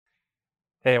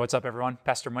Hey, what's up, everyone?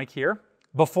 Pastor Mike here.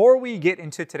 Before we get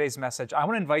into today's message, I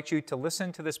want to invite you to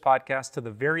listen to this podcast to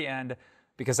the very end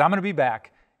because I'm going to be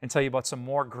back and tell you about some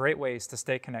more great ways to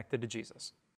stay connected to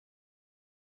Jesus.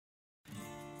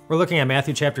 We're looking at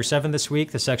Matthew chapter 7 this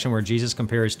week, the section where Jesus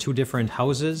compares two different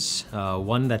houses,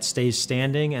 one that stays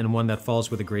standing and one that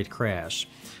falls with a great crash.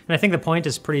 And I think the point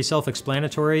is pretty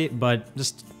self-explanatory, but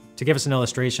just to give us an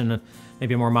illustration,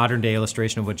 maybe a more modern-day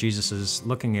illustration of what Jesus is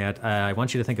looking at, I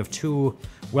want you to think of two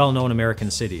well-known American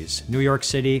cities, New York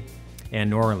City and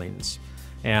New Orleans.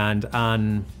 And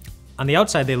on the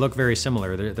outside, they look very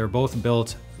similar. They're both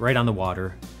built right on the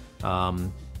water.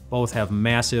 Both have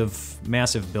massive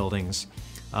buildings.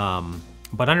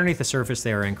 But underneath the surface,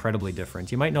 they are incredibly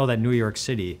different. You might know that New York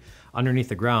City, underneath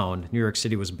the ground, New York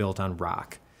City was built on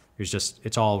rock.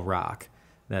 It's all rock.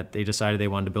 That they decided they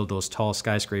wanted to build those tall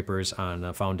skyscrapers on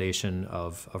a foundation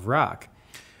of rock.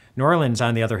 New Orleans,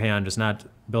 on the other hand, is not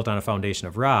built on a foundation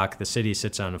of rock. The city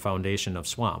sits on a foundation of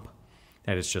swamp.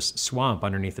 That is just swamp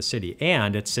underneath the city,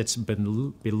 and it sits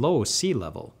below sea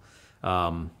level.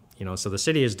 So the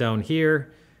city is down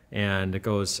here, and it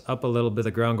goes up a little bit.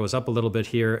 The ground goes up a little bit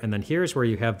here, and then here's where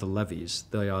you have the levees,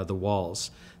 the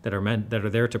walls that are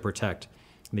there to protect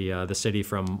the city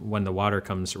from when the water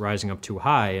comes rising up too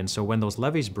high. And so when those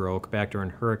levees broke back during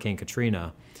Hurricane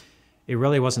Katrina, it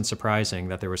really wasn't surprising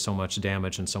that there was so much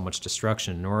damage and so much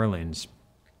destruction in New Orleans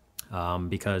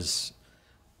because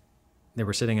they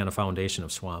were sitting on a foundation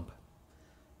of swamp.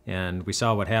 And we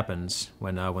saw what happens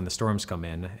when the storms come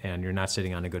in and you're not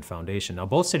sitting on a good foundation. Now,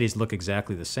 both cities look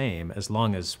exactly the same as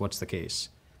long as, what's the case?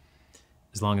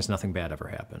 As long as nothing bad ever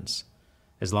happens.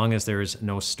 As long as there's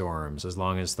no storms, as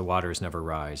long as the waters never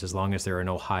rise, as long as there are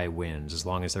no high winds, as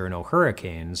long as there are no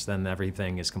hurricanes, then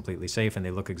everything is completely safe and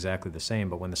they look exactly the same.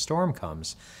 But when the storm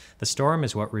comes, the storm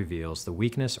is what reveals the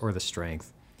weakness or the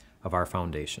strength of our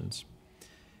foundations.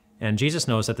 And Jesus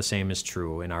knows that the same is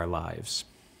true in our lives,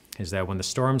 is that when the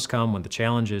storms come, when the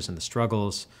challenges and the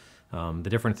struggles, the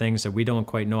different things that we don't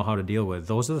quite know how to deal with,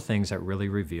 those are the things that really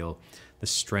reveal the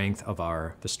strength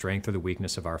or the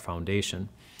weakness of our foundation.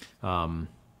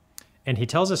 And he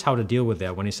tells us how to deal with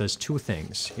that when he says two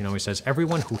things. He says,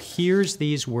 everyone who hears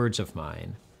these words of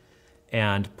mine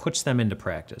and puts them into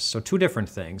practice. So two different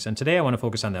things. And today I want to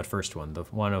focus on that first one, the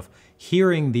one of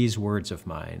hearing these words of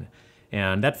mine.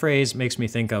 And that phrase makes me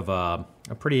think of a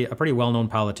pretty well-known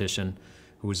politician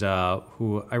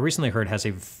who I recently heard has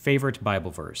a favorite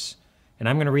Bible verse. And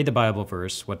I'm going to read the Bible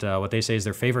verse, what they say is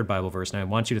their favorite Bible verse, and I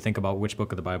want you to think about which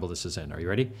book of the Bible this is in. Are you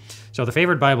ready? So the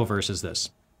favorite Bible verse is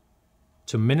this: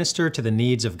 to minister to the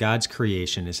needs of God's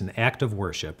creation is an act of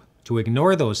worship. To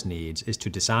ignore those needs is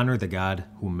to dishonor the God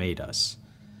who made us.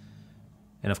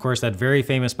 And of course, that very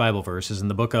famous Bible verse is in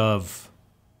the book of...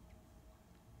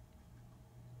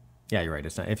 Yeah, you're right.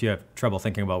 It's not. If you have trouble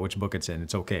thinking about which book it's in,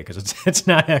 it's okay, because it's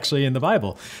not actually in the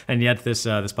Bible. And yet this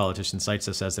politician cites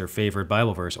this as their favorite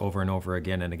Bible verse over and over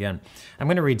again and again. I'm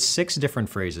going to read 6 different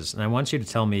phrases, and I want you to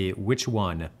tell me which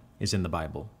one is in the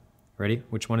Bible. Ready?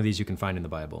 Which one of these you can find in the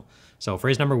Bible. So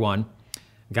phrase number 1,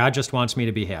 God just wants me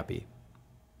to be happy.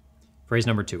 Phrase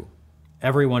number 2,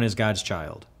 everyone is God's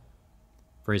child.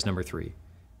 Phrase number 3,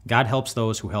 God helps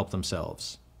those who help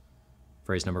themselves.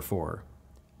 Phrase number 4,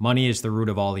 money is the root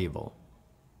of all evil.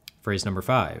 Phrase number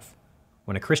 5,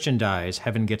 when a Christian dies,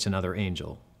 heaven gets another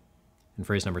angel. And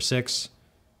phrase number 6,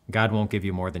 God won't give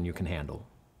you more than you can handle.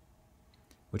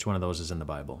 Which one of those is in the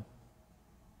Bible?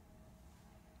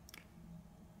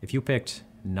 If you picked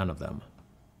none of them,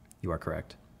 you are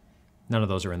correct. None of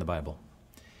those are in the Bible.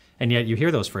 And yet you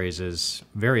hear those phrases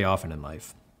very often in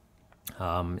life,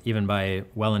 even by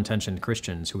well-intentioned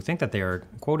Christians who think that they are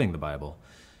quoting the Bible.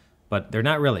 But they're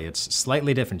not really. It's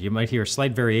slightly different. You might hear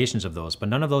slight variations of those, but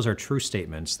none of those are true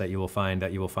statements that you will find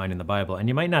in the Bible. And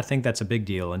you might not think that's a big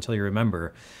deal until you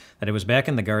remember that it was back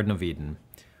in the Garden of Eden.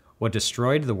 What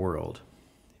destroyed the world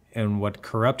and what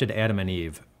corrupted Adam and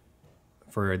Eve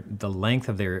for the length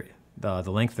of their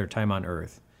time on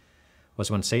earth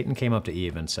was when Satan came up to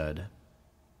Eve and said,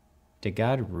 "Did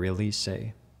God really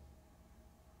say?"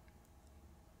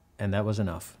 And that was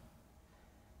enough.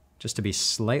 Just to be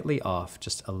slightly off,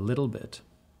 just a little bit,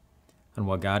 on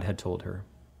what God had told her.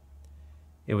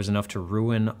 It was enough to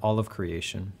ruin all of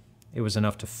creation. It was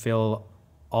enough to fill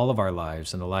all of our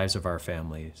lives and the lives of our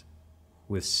families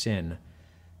with sin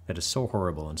that is so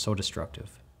horrible and so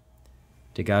destructive.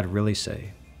 Did God really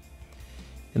say?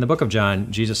 In the book of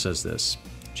John, Jesus says this.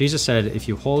 Jesus said, "If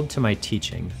you hold to my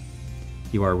teaching,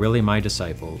 you are really my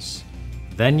disciples.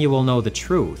 Then you will know the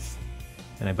truth."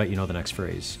 And I bet you know the next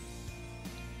phrase.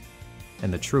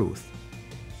 "And the truth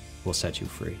will set you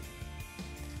free."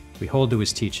 We hold to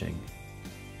his teaching.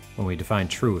 when we define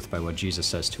truth by what Jesus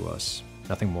says to us.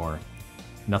 Nothing more,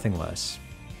 nothing less.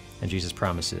 And Jesus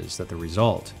promises that the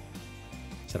result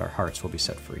is that our hearts will be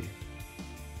set free.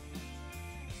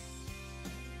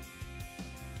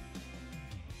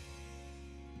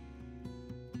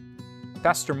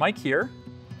 Pastor Mike here.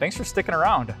 Thanks for sticking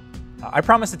around. I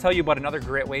promised to tell you about another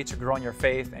great way to grow in your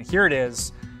faith, and here it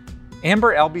is,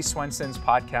 Amber Albee Swenson's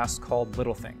podcast called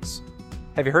Little Things.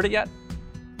 Have you heard it yet?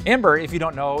 Amber, if you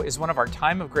don't know, is one of our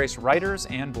Time of Grace writers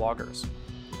and bloggers.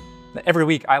 Every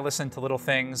week I listen to Little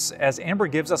Things as Amber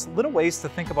gives us little ways to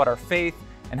think about our faith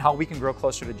and how we can grow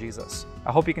closer to Jesus.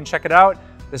 I hope you can check it out.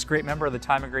 This great member of the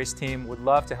Time of Grace team would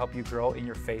love to help you grow in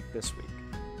your faith this week.